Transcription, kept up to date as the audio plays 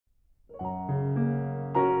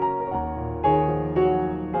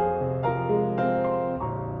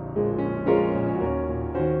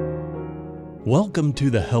Welcome to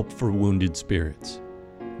the Help for Wounded Spirits.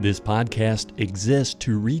 This podcast exists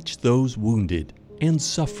to reach those wounded and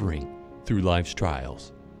suffering through life's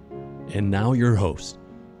trials. And now your hosts,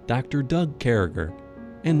 Dr. Doug Carragher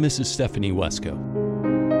and Mrs. Stephanie Wesco.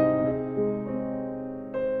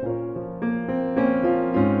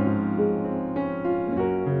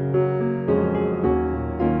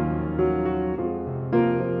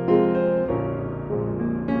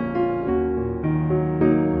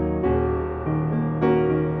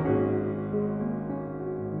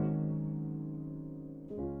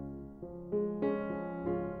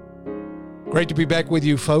 Great to be back with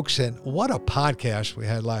you, folks. And what a podcast we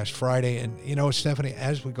had last Friday. And, you know, Stephanie,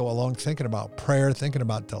 as we go along, thinking about prayer, thinking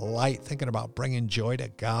about delight, thinking about bringing joy to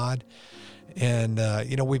God. And,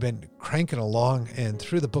 we've been cranking along and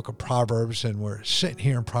through the book of Proverbs, and we're sitting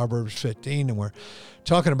here in Proverbs 15, and we're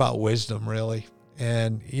talking about wisdom, really.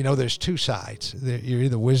 And, there's two sides. You're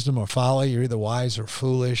either wisdom or folly. You're either wise or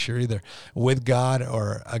foolish. You're either with God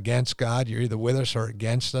or against God. You're either with us or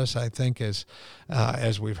against us, I think, as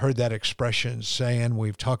we've heard that expression saying.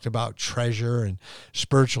 We've talked about treasure and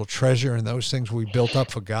spiritual treasure and those things we built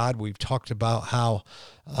up for God. We've talked about how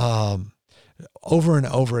over and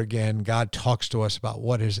over again, God talks to us about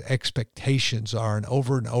what his expectations are. And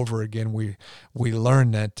over again, we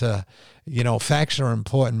learn that, facts are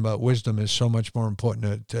important, but wisdom is so much more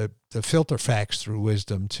important to filter facts through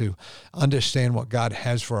wisdom, to understand what God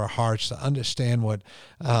has for our hearts, to understand what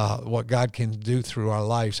God can do through our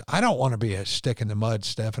lives. I don't want to be a stick in the mud,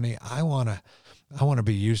 Stephanie. I want to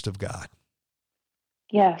be used of God.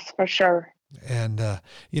 Yes, for sure. And,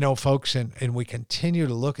 folks, and we continue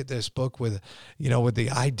to look at this book with the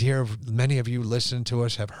idea of many of you listening to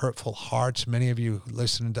us have hurtful hearts. Many of you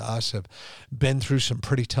listening to us have been through some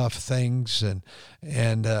pretty tough things. And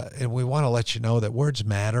we want to let you know that words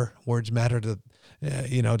matter. Words matter to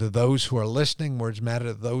those who are listening. Words matter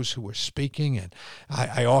to those who are speaking. And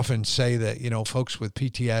I often say that, folks with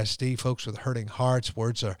PTSD, folks with hurting hearts,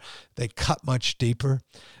 they cut much deeper.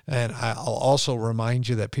 And I'll also remind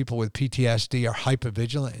you that people with PTSD are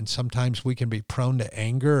hypervigilant, and sometimes we can be prone to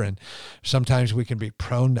anger, and sometimes we can be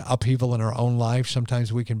prone to upheaval in our own life.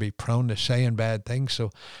 Sometimes we can be prone to saying bad things. So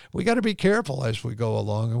we got to be careful as we go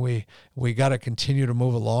along, and we got to continue to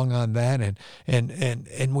move along on that.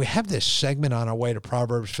 And we have this segment on our way to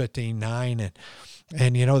Proverbs 15:9,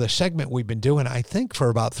 and the segment we've been doing, I think, for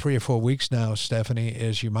about 3 or 4 weeks now, Stephanie,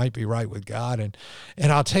 is You Might Be Right with God.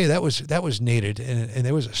 And I'll tell you, that was needed. And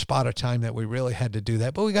there was a spot of time that we really had to do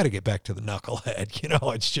that. But we got to get back to the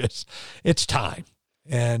knucklehead. It's time.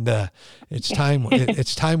 And it's time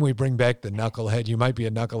it's time we bring back the knucklehead. You might be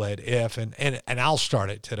a knucklehead if, and I'll start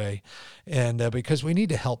it today. And because we need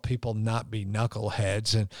to help people not be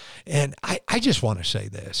knuckleheads. And I just want to say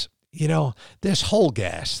this. This whole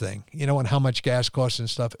gas thing, and how much gas costs and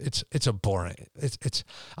stuff, it's abhorrent.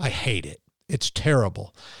 I hate it. It's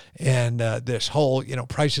terrible. And this whole,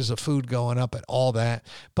 prices of food going up and all that.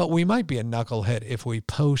 But we might be a knucklehead if we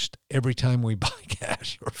post every time we buy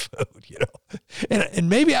gas or food, And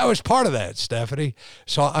maybe I was part of that, Stephanie.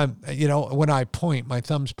 So I'm, when I point, my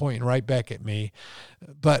thumb's pointing right back at me.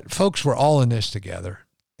 But folks, we're all in this together.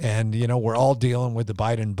 And, we're all dealing with the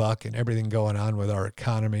Biden buck and everything going on with our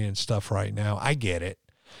economy and stuff right now. I get it.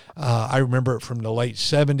 I remember it from the late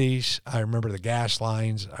 70s. I remember the gas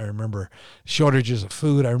lines. I remember shortages of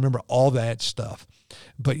food. I remember all that stuff.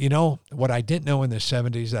 But what I didn't know in the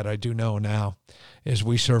 70s that I do know now is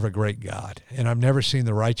we serve a great God. And I've never seen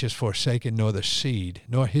the righteous forsaken, nor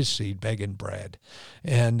his seed begging bread.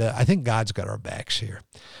 And I think God's got our backs here.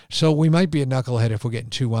 So we might be a knucklehead if we're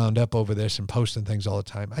getting too wound up over this and posting things all the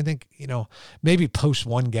time. I think, maybe post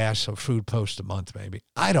one gas or food post a month, maybe.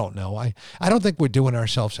 I don't know. I don't think we're doing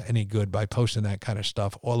ourselves any good by posting that kind of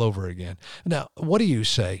stuff all over again. Now, what do you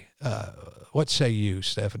say? What say you,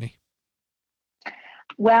 Stephanie?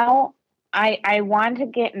 Well, I want to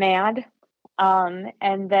get mad.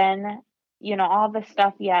 And then, all the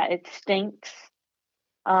stuff, yeah, it stinks.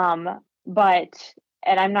 And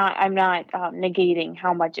I'm not negating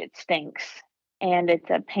how much it stinks, and it's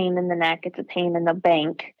a pain in the neck. It's a pain in the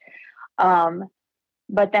bank.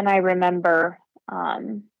 But then I remember,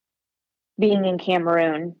 being in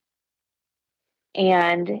Cameroon,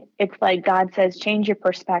 and it's like God says, change your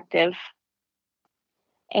perspective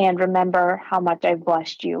and remember how much I've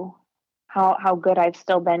blessed you, how good I've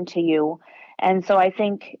still been to you. And so I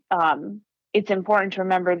think it's important to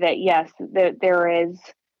remember that, yes, there is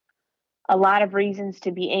a lot of reasons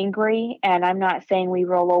to be angry, and I'm not saying we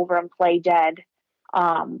roll over and play dead.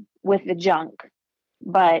 with the junk,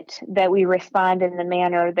 but that we respond in the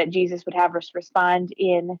manner that Jesus would have us respond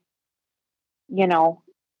in.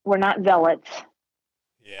 We're not zealots.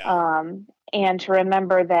 Yeah. And to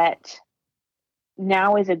remember that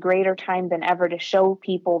now is a greater time than ever to show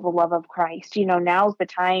people the love of Christ. Now's the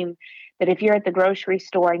time that if you're at the grocery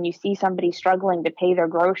store and you see somebody struggling to pay their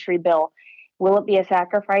grocery bill, will it be a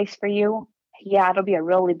sacrifice for you? Yeah, it'll be a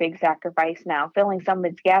really big sacrifice now. Filling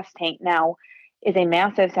someone's gas tank now is a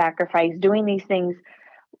massive sacrifice. Doing these things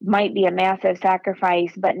might be a massive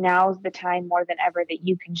sacrifice, but now's the time more than ever that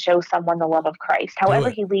you can show someone the love of Christ, however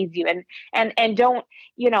he leads you. And don't,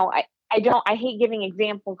 I hate giving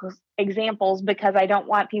examples because I don't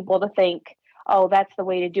want people to think, oh, that's the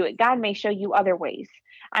way to do it. God may show you other ways.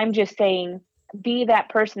 I'm just saying, be that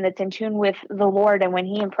person that's in tune with the Lord. And when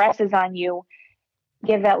he impresses on you,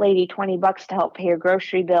 give that lady $20 to help pay her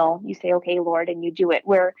grocery bill. You say, okay, Lord, and you do it.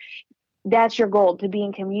 Where that's your goal, to be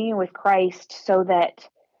in communion with Christ so that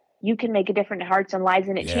you can make a difference in hearts and lives,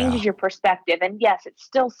 and it changes your perspective. And yes, it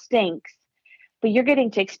still stinks, but you're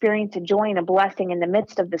getting to experience a joy and a blessing in the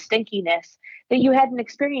midst of the stinkiness that you hadn't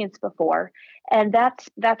experienced before. And that's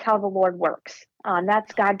how the Lord works.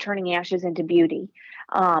 That's God turning ashes into beauty.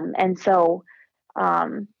 And so,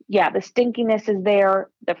 the stinkiness is there,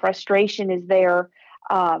 the frustration is there,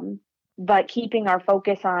 but keeping our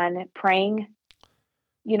focus on praying.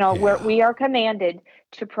 We are commanded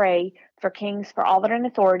to pray for kings, for all that are in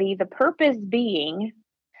authority, the purpose being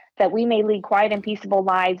that we may lead quiet and peaceable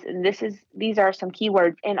lives. And these are some key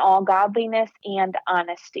words: in all godliness and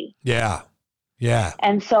honesty. Yeah. Yeah.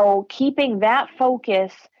 And so keeping that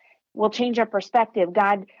focus will change our perspective.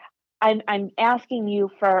 God, I'm asking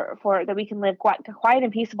you for that we can live quiet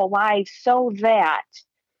and peaceable lives so that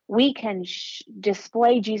we can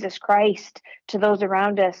display Jesus Christ to those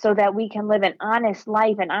around us, so that we can live an honest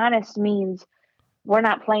life. And honest means we're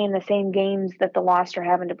not playing the same games that the lost are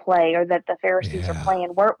having to play, or that the Pharisees are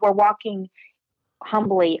playing. We're walking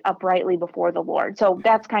humbly, uprightly before the Lord. So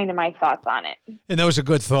that's kind of my thoughts on it. And those are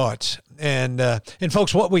good thoughts. And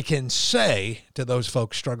folks, what we can say to those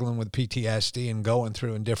folks struggling with PTSD and going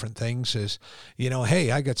through and different things is,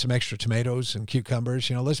 hey, I got some extra tomatoes and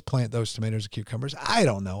cucumbers. Let's plant those tomatoes and cucumbers. I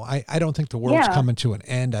don't know. I don't think the world's coming to an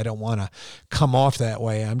end. I don't want to come off that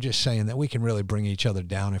way. I'm just saying that we can really bring each other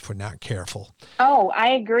down if we're not careful. Oh, I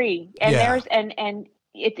agree. And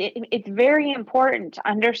it's very important to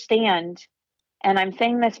understand. And I'm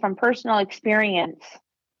saying this from personal experience.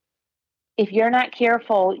 If you're not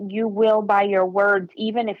careful, you will, by your words,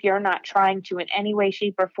 even if you're not trying to in any way,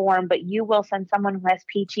 shape, or form, but you will send someone who has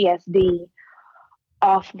PTSD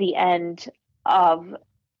off the end of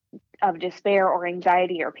despair or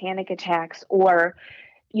anxiety or panic attacks, or,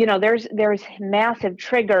 there's massive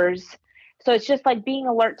triggers. So it's just like being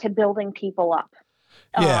alert to building people up.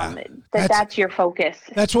 That's your focus.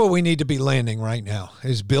 That's what we need to be landing right now,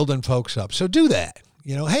 is building folks up. So do that.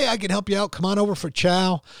 Hey, I can help you out. Come on over for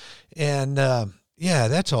chow. And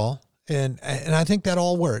that's all. And I think that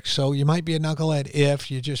all works. So you might be a knucklehead if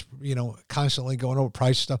you just, constantly going over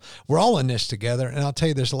price stuff. We're all in this together. And I'll tell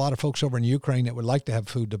you, there's a lot of folks over in Ukraine that would like to have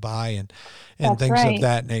food to buy and things of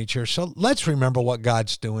that nature. So let's remember what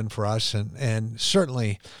God's doing for us. And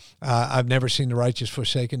certainly, I've never seen the righteous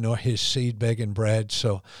forsaken, nor his seed begging bread.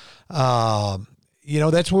 So,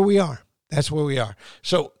 that's where we are. That's where we are.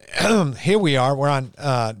 So here we are. We're on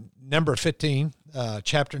number 15,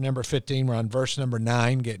 chapter number 15. We're on verse number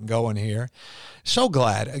 9, getting going here. So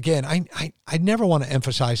glad. Again, I never want to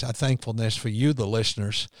emphasize a thankfulness for you, the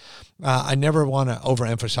listeners. I never want to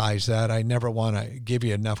overemphasize that. I never want to give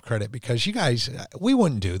you enough credit, because you guys, we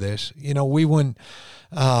wouldn't do this. We wouldn't.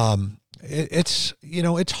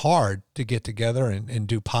 It's hard to get together and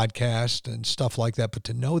do podcasts and stuff like that, but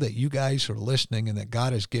to know that you guys are listening and that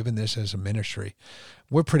God has given this as a ministry,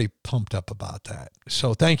 we're pretty pumped up about that.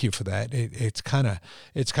 So thank you for that. It's kind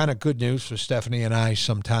of good news for Stephanie and I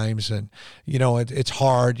sometimes. And, it's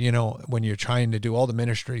hard, when you're trying to do all the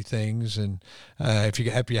ministry things. And if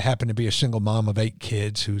you happen to be a single mom of 8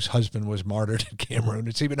 kids whose husband was martyred in Cameroon,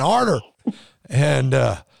 it's even harder.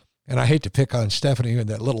 And I hate to pick on Stephanie and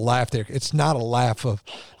that little laugh there. It's not a laugh of,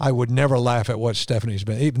 I would never laugh at what Stephanie's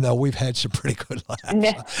been, even though we've had some pretty good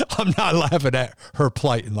laughs. I'm not laughing at her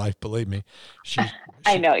plight in life, believe me.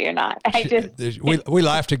 I know you're not. We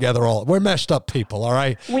laugh together we're messed up people, all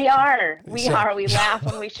right? We are. We laugh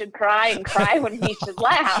when we should cry and cry when we should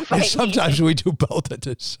laugh. And sometimes we do both at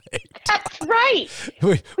the same time. right.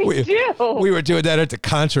 We do. We were doing that at the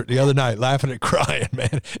concert the other night, laughing and crying,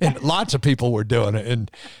 man. And lots of people were doing it.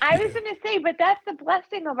 And I was going to say, but that's the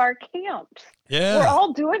blessing of our camps. yeah, We're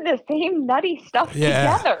all doing the same nutty stuff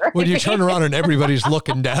together. When you turn around and everybody's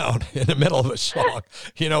looking down in the middle of a song,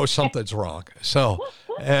 you know something's wrong. So,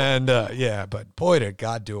 and but boy, did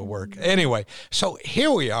God do a work. Anyway, so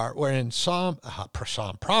here we are. We're in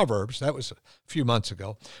Proverbs. That was a few months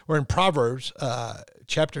ago. We're in Proverbs,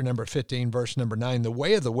 chapter number 15, verse number 9. The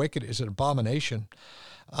way of the wicked is an abomination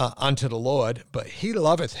unto the Lord, but he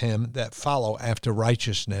loveth him that follow after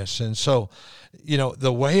righteousness. And so, you know,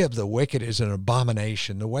 the way of the wicked is an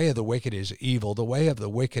abomination. The way of the wicked is evil. The way of the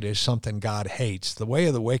wicked is something God hates. The way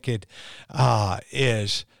of the wicked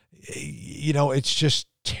is, you know, it's just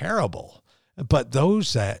terrible. But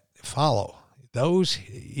those that follow, those,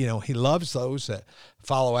 you know, he loves those that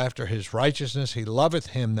follow after his righteousness. He loveth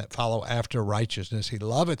him that follow after righteousness. He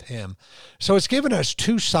loveth him. So it's given us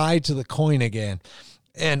two sides of the coin again.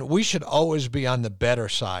 And we should always be on the better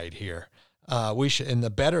side here. And the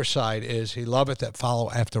better side is he loveth that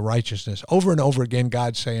follow after righteousness. Over and over again,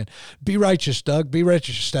 God's saying, be righteous, Doug. Be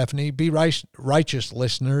righteous, Stephanie. Be righteous,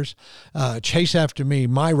 listeners. Chase after me,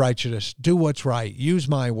 my righteousness. Do what's right. Use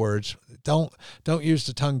my words. Don't use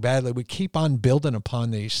the tongue badly. We keep on building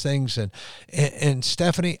upon these things. And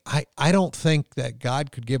Stephanie, I don't think that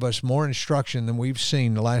God could give us more instruction than we've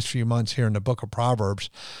seen the last few months here in the book of Proverbs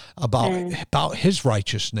about his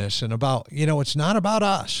righteousness and about, you know, it's not about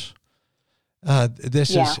us.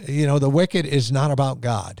 This is, you know, the wicked is not about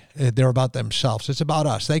God. They're about themselves. It's about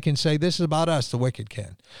us. They can say this is about us, the wicked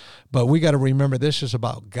can. But we got to remember this is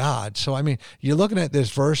about God. So, I mean, you're looking at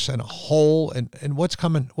this verse in a whole, and what's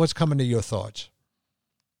coming to your thoughts?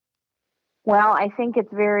 Well, I think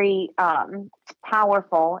it's very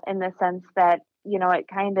powerful in the sense that, you know, it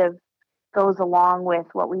kind of goes along with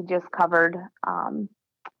what we just covered.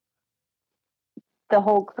 The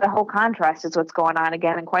whole contrast is what's going on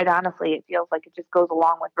again. And quite honestly, it feels like it just goes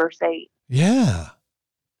along with verse 8. Yeah.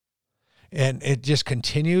 And it just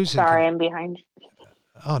continues. Sorry, I'm behind you.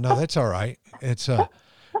 Oh, no, that's all right. It's,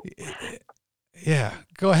 yeah,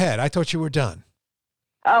 go ahead. I thought you were done.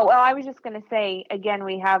 Oh, well, I was just going to say, again,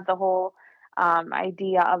 we have the whole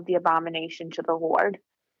idea of the abomination to the Lord.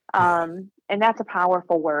 And that's a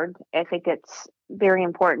powerful word. I think it's very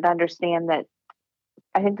important to understand that.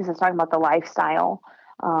 I think this is talking about the lifestyle,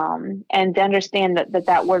 and to understand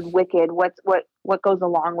that word wicked, what goes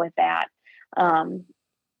along with that, and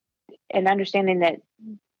understanding that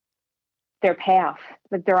their path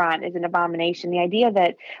that they're on is an abomination. The idea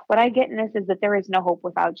that what I get in this is that there is no hope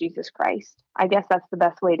without Jesus Christ. I guess that's the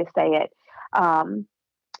best way to say it,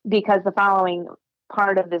 because the following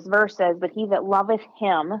part of this verse says, "But he that loveth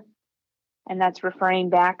him," and that's referring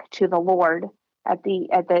back to the Lord. At the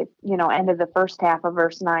end of the first half of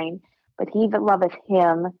verse 9, but he that loveth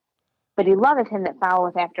him, but he loveth him that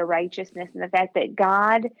followeth after righteousness. And the fact that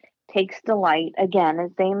God takes delight, again,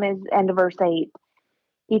 the same as end of verse 8,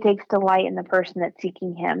 he takes delight in the person that's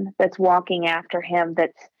seeking him, that's walking after him,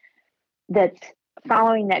 that's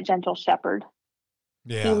following that gentle shepherd.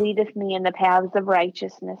 Yeah. He leadeth me in the paths of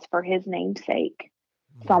righteousness for his name's sake.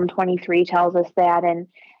 Psalm 23 tells us that, and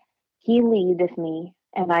he leadeth me.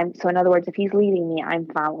 And so in other words, if he's leading me, I'm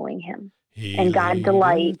following him. And God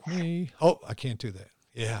delights. Me. Oh, I can't do that.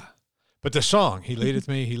 Yeah. But the song, he leadeth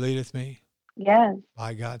me, he leadeth me. Yes.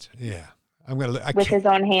 By God's, yeah. With his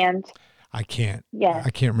own hand. I can't. Yes. I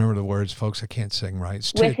can't remember the words, folks. I can't sing right.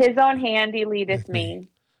 With his own hand, he leadeth me.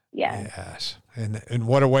 Yes. Yes. And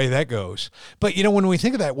what a way that goes. But, you know, when we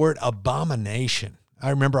think of that word abomination, I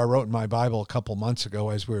remember I wrote in my Bible a couple months ago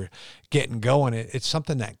as we were getting going, it's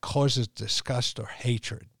something that causes disgust or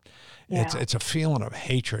hatred. Yeah. It's a feeling of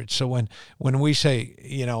hatred. So when we say,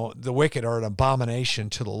 you know, the wicked are an abomination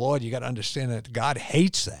to the Lord, you got to understand that God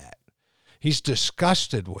hates that. He's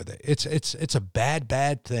disgusted with it. It's a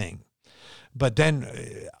bad thing. But then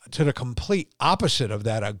to the complete opposite of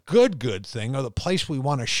that, a good thing, or the place we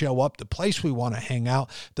want to show up, the place we want to hang out,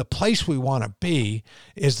 the place we want to be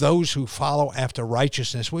is those who follow after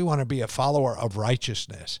righteousness. We want to be a follower of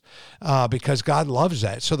righteousness because God loves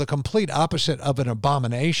that. So the complete opposite of an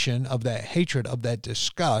abomination, of that hatred, of that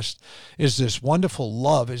disgust, is this wonderful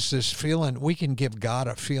love, is this feeling. We can give God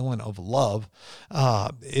a feeling of love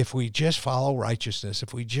if we just follow righteousness,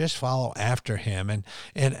 if we just follow after him. And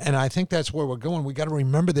I think that's where we're going. We got to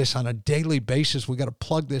remember this on a daily basis. We got to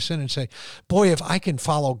plug this in and say, boy, if I can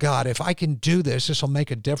follow God, if I can do this, this will make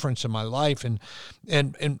a difference in my life. And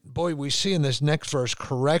boy, we see in this next verse,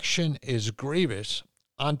 correction is grievous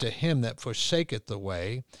unto him that forsaketh the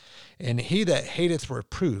way, and he that hateth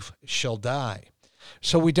reproof shall die.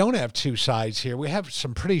 So we don't have two sides here. We have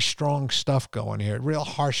some pretty strong stuff going here, real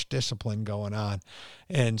harsh discipline going on,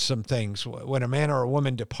 and some things. When a man or a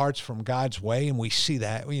woman departs from God's way, and we see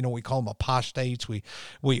that, we call them apostates. We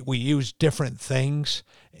use different things,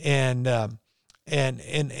 and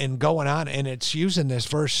going on, and it's using this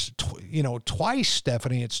verse, twice,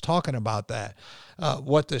 Stephanie. It's talking about that,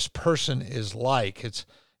 what this person is like. It's,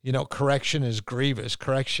 correction is grievous.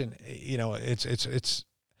 Correction, it's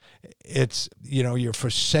you're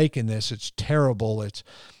forsaking this. It's terrible. It's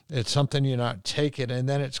something you're not taking. And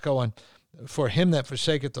then it's going, for him that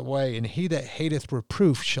forsaketh the way, and he that hateth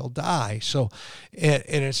reproof shall die. So, and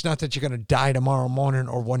it's not that you're going to die tomorrow morning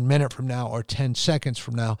or 1 minute from now or 10 seconds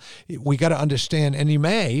from now. We got to understand,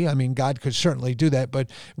 and God could certainly do that, but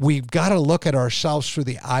we've got to look at ourselves through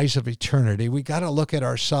the eyes of eternity. We got to look at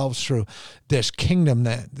ourselves through this kingdom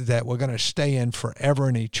that we're going to stay in forever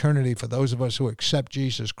in eternity for those of us who accept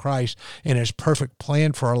Jesus Christ and his perfect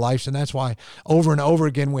plan for our lives. And that's why over and over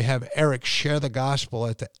again we have Eric share the gospel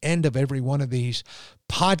at the end of every one of these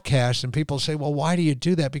podcasts, and people say, well, why do you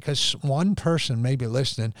do that? Because one person may be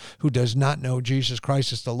listening who does not know Jesus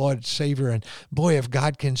Christ as the Lord and Savior, and boy, if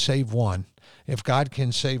God can save one.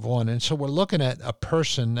 And so we're looking at a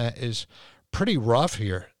person that is pretty rough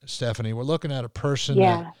here, Stephanie. We're looking at a person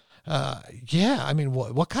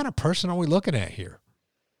what kind of person are we looking at here?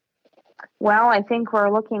 Well, I think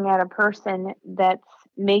we're looking at a person that's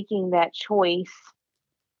making that choice.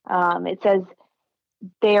 It says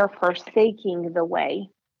they are forsaking the way.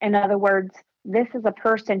 In other words, this is a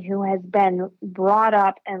person who has been brought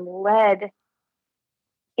up and led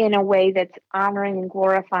in a way that's honoring and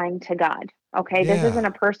glorifying to God. Okay, Yeah. This isn't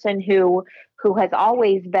a person who has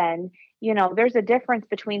always been, there's a difference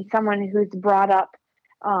between someone who's brought up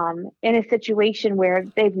in a situation where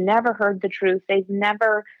they've never heard the truth, they've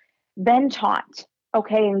never been taught.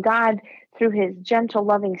 Okay, and God, through his gentle,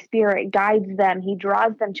 loving spirit, guides them. He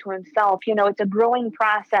draws them to himself. It's a growing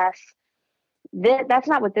process. That's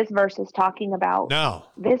not what this verse is talking about. No.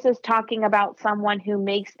 This is talking about someone who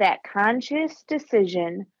makes that conscious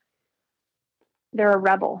decision. They're a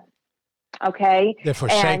rebel. Okay, They're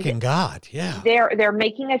forsaking God. Yeah, they're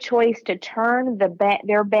making a choice to turn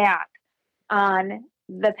their back on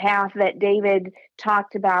the path that David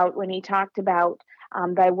talked about when he talked about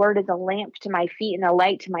thy word is a lamp to my feet and a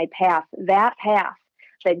light to my path. That path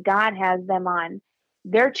that God has them on,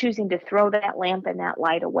 they're choosing to throw that lamp and that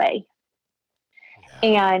light away. Yeah.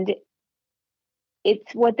 And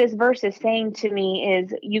it's what this verse is saying to me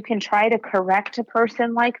is you can try to correct a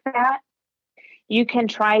person like that. You can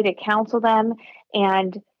try to counsel them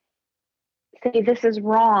and say, this is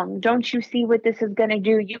wrong. Don't you see what this is going to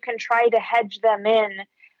do? You can try to hedge them in,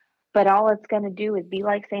 but all it's going to do is be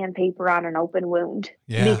like sandpaper on an open wound.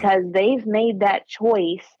 Yeah. Because they've made that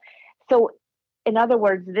choice. So, in other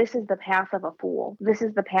words, this is the path of a fool. This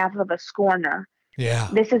is the path of a scorner. Yeah.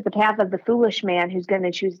 This is the path of the foolish man who's going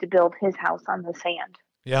to choose to build his house on the sand.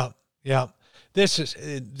 Yeah. Yeah.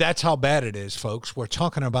 That's how bad it is, folks. We're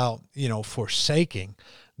talking about, forsaking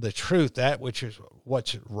the truth, that which is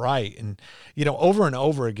what's right. And, over and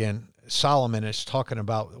over again, Solomon is talking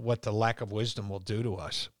about what the lack of wisdom will do to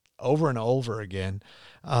us. Over and over again,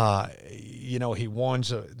 he warns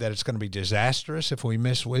that it's going to be disastrous if we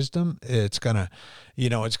miss wisdom. It's going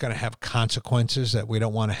to have consequences that we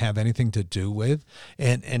don't want to have anything to do with.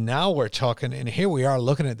 And now we're talking, and here we are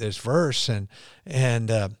looking at this verse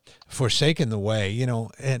and forsaking the way,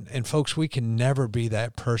 and folks, we can never be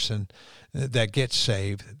that person that gets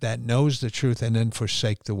saved, that knows the truth, and then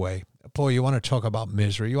forsake the way. Boy, you want to talk about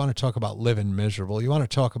misery. You want to talk about living miserable. You want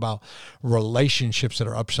to talk about relationships that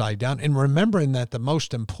are upside down. And remembering that the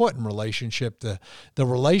most important relationship, the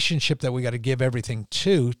relationship that we got to give everything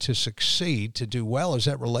to succeed, to do well, is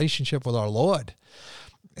that relationship with our Lord.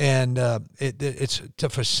 And it's to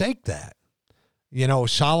forsake that.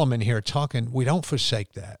 Solomon here talking, we don't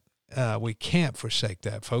forsake that. We can't forsake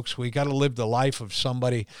that, folks. We got to live the life of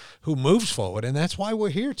somebody who moves forward. And that's why we're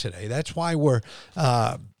here today. That's why we're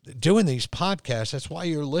doing these podcasts. That's why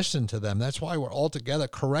you're listening to them. That's why we're all together.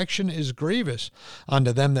 Correction is grievous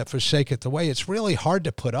unto them that forsaketh the way. It's really hard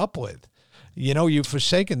to put up with. You've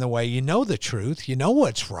forsaken the way. You know the truth. You know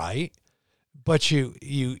what's right, but you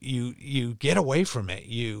get away from it.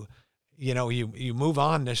 You move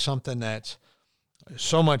on to something that's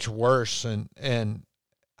so much worse. And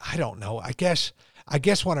I don't know. I guess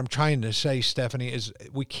what I'm trying to say, Stephanie, is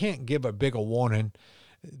we can't give a bigger warning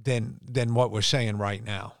than what we're saying right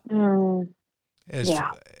now.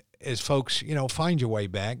 As folks, find your way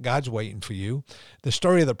back. God's waiting for you. The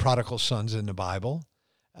story of the prodigal son's in the Bible.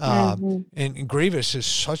 And grievous is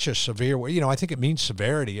such a severe way. I think it means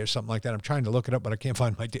severity or something like that. I'm trying to look it up, but I can't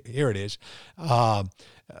find here it is.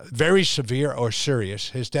 Very severe or serious.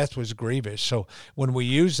 His death was grievous. So when we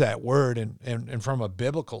use that word and from a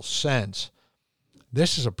biblical sense,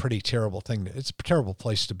 this is a pretty terrible thing. It's a terrible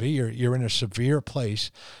place to be. You're in a severe place,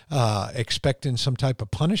 expecting some type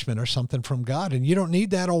of punishment or something from God, and you don't need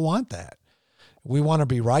that or want that. We want to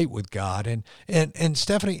be right with God. And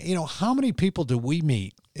Stephanie, how many people do we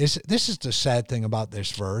meet? This is the sad thing about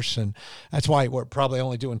this verse, and that's why we're probably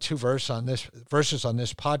only doing two verses on this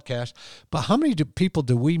podcast. But how many people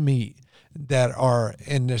do we meet that are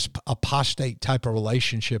in this apostate type of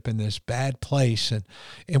relationship, in this bad place,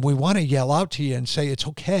 and we want to yell out to you and say, it's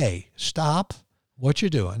okay, stop what you're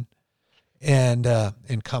doing and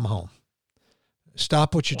come home.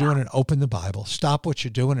 Stop what you're doing and open the Bible. Stop what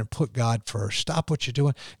you're doing and put God first. Stop what you're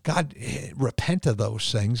doing. God, repent of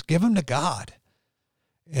those things. Give them to God,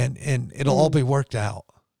 and it'll all be worked out.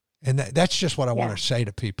 And that's just what I want to say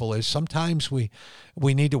to people is sometimes we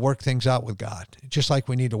need to work things out with God, just like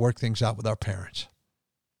we need to work things out with our parents.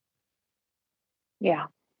 Yeah,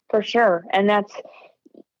 for sure. And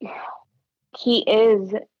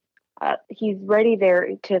he's ready there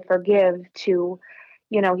to forgive,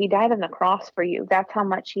 he died on the cross for you. That's how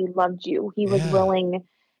much he loved you. He was willing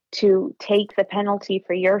to take the penalty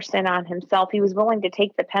for your sin on himself. He was willing to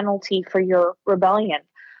take the penalty for your rebellion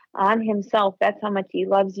on himself. That's how much he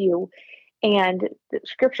loves you. And the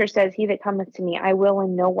scripture says, he that cometh to me, I will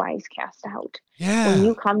in no wise cast out. Yeah. When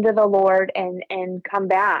you come to the Lord and come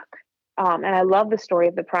back, and I love the story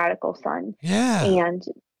of the prodigal son. Yeah.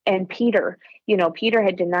 And Peter, Peter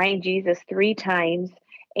had denied Jesus 3 times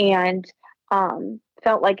and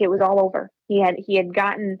felt like it was all over. He had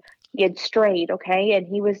strayed, okay? And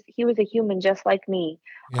he was a human just like me.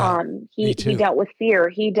 Yeah, he dealt with fear.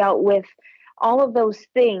 He dealt with all of those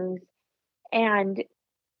things, and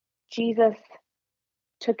Jesus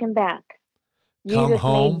took him back. Jesus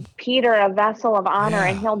made Peter a vessel of honor,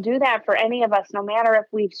 and he'll do that for any of us, no matter if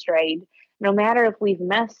we've strayed, no matter if we've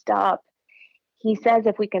messed up. He says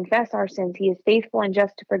if we confess our sins, he is faithful and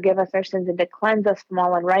just to forgive us our sins and to cleanse us from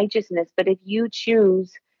all unrighteousness. But if you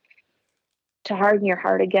choose to harden your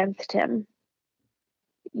heart against him,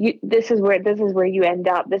 this is where you end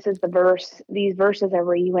up. This is the verse. These verses are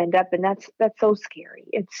where you end up, and that's so scary.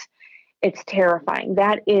 It's terrifying.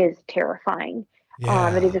 That is terrifying.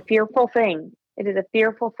 Yeah. It is a fearful thing. It is a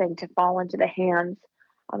fearful thing to fall into the hands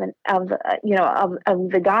of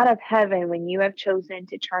the God of heaven when you have chosen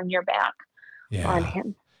to turn your back on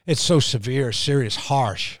him. It's so severe, serious,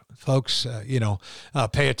 harsh. Folks,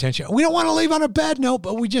 pay attention. We don't want to leave on a bad note,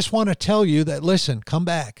 but we just want to tell you that, listen, come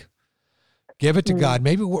back. Give it to God.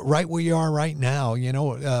 Maybe right where you are right now,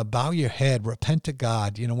 bow your head, repent to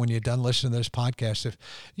God, when you're done listening to this podcast.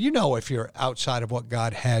 If you're outside of what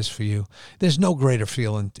God has for you, there's no greater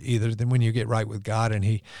feeling either than when you get right with God and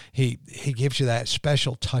he gives you that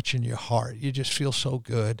special touch in your heart. You just feel so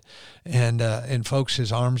good. And folks,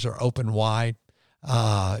 his arms are open wide.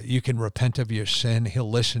 You can repent of your sin.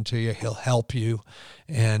 He'll listen to you. He'll help you.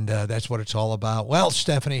 And that's what it's all about. Well,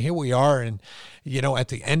 Stephanie, here we are. And, at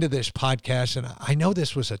the end of this podcast, and I know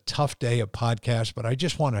this was a tough day of podcast, but I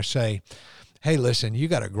just want to say, hey, listen, you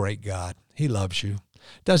got a great God. He loves you.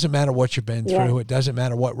 Doesn't matter what you've been through. It doesn't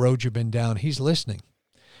matter what road you've been down. He's listening.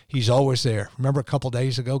 He's always there. Remember a couple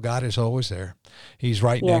days ago, God is always there. He's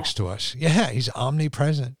right next to us. Yeah, he's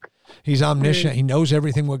omnipresent. He's omniscient. He knows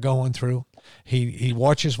everything we're going through. He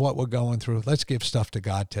watches what we're going through. Let's give stuff to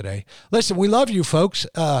God today. Listen, we love you, folks.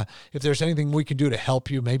 If there's anything we can do to help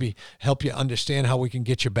you, maybe help you understand how we can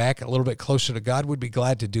get you back a little bit closer to God, we'd be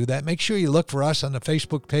glad to do that. Make sure you look for us on the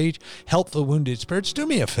Facebook page, Help the Wounded Spirits. Do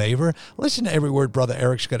me a favor. Listen to every word Brother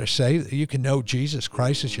Eric's got to say. You can know Jesus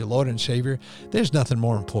Christ as your Lord and Savior. There's nothing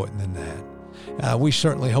more important than that. We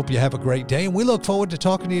certainly hope you have a great day, and we look forward to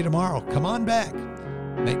talking to you tomorrow. Come on back.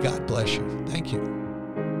 May God bless you. Thank you.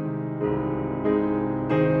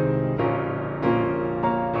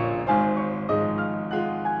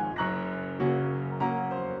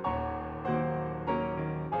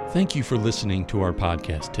 Thank you for listening to our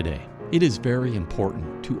podcast today. It is very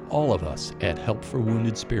important to all of us at Help for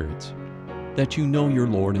Wounded Spirits that you know your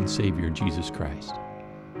Lord and Savior, Jesus Christ.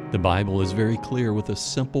 The Bible is very clear with a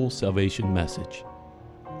simple salvation message.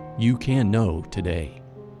 You can know today.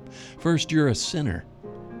 First, you're a sinner,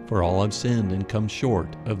 for all have sinned and come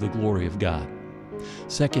short of the glory of God.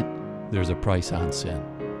 Second, there's a price on sin,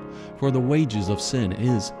 for the wages of sin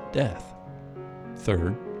is death.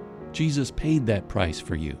 Third, Jesus paid that price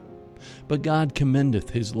for you. But God commendeth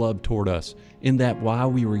his love toward us, in that while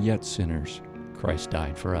we were yet sinners, Christ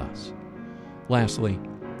died for us. Lastly,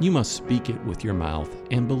 You must speak it with your mouth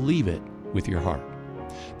and believe it with your heart,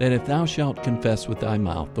 that if thou shalt confess with thy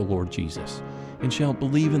mouth the Lord Jesus, and shalt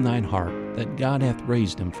believe in thine heart that God hath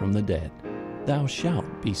raised him from the dead, thou shalt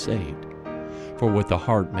be saved. For with the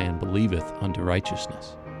heart man believeth unto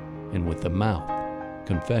righteousness, and with the mouth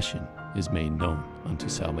confession is made known unto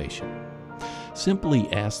salvation.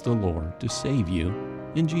 Simply ask the Lord to save you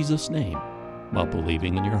in Jesus' name while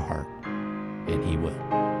believing in your heart, and he will.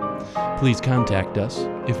 Please contact us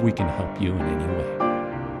if we can help you in any way.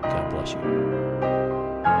 God bless you.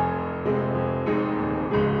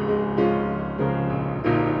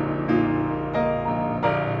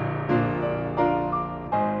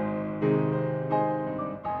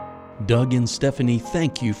 Doug and Stephanie,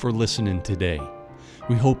 thank you for listening today.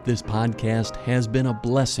 We hope this podcast has been a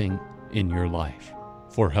blessing in your life.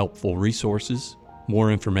 For helpful resources,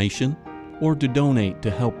 more information, or to donate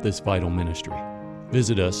to help this vital ministry,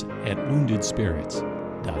 visit us at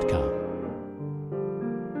woundedspirits.com.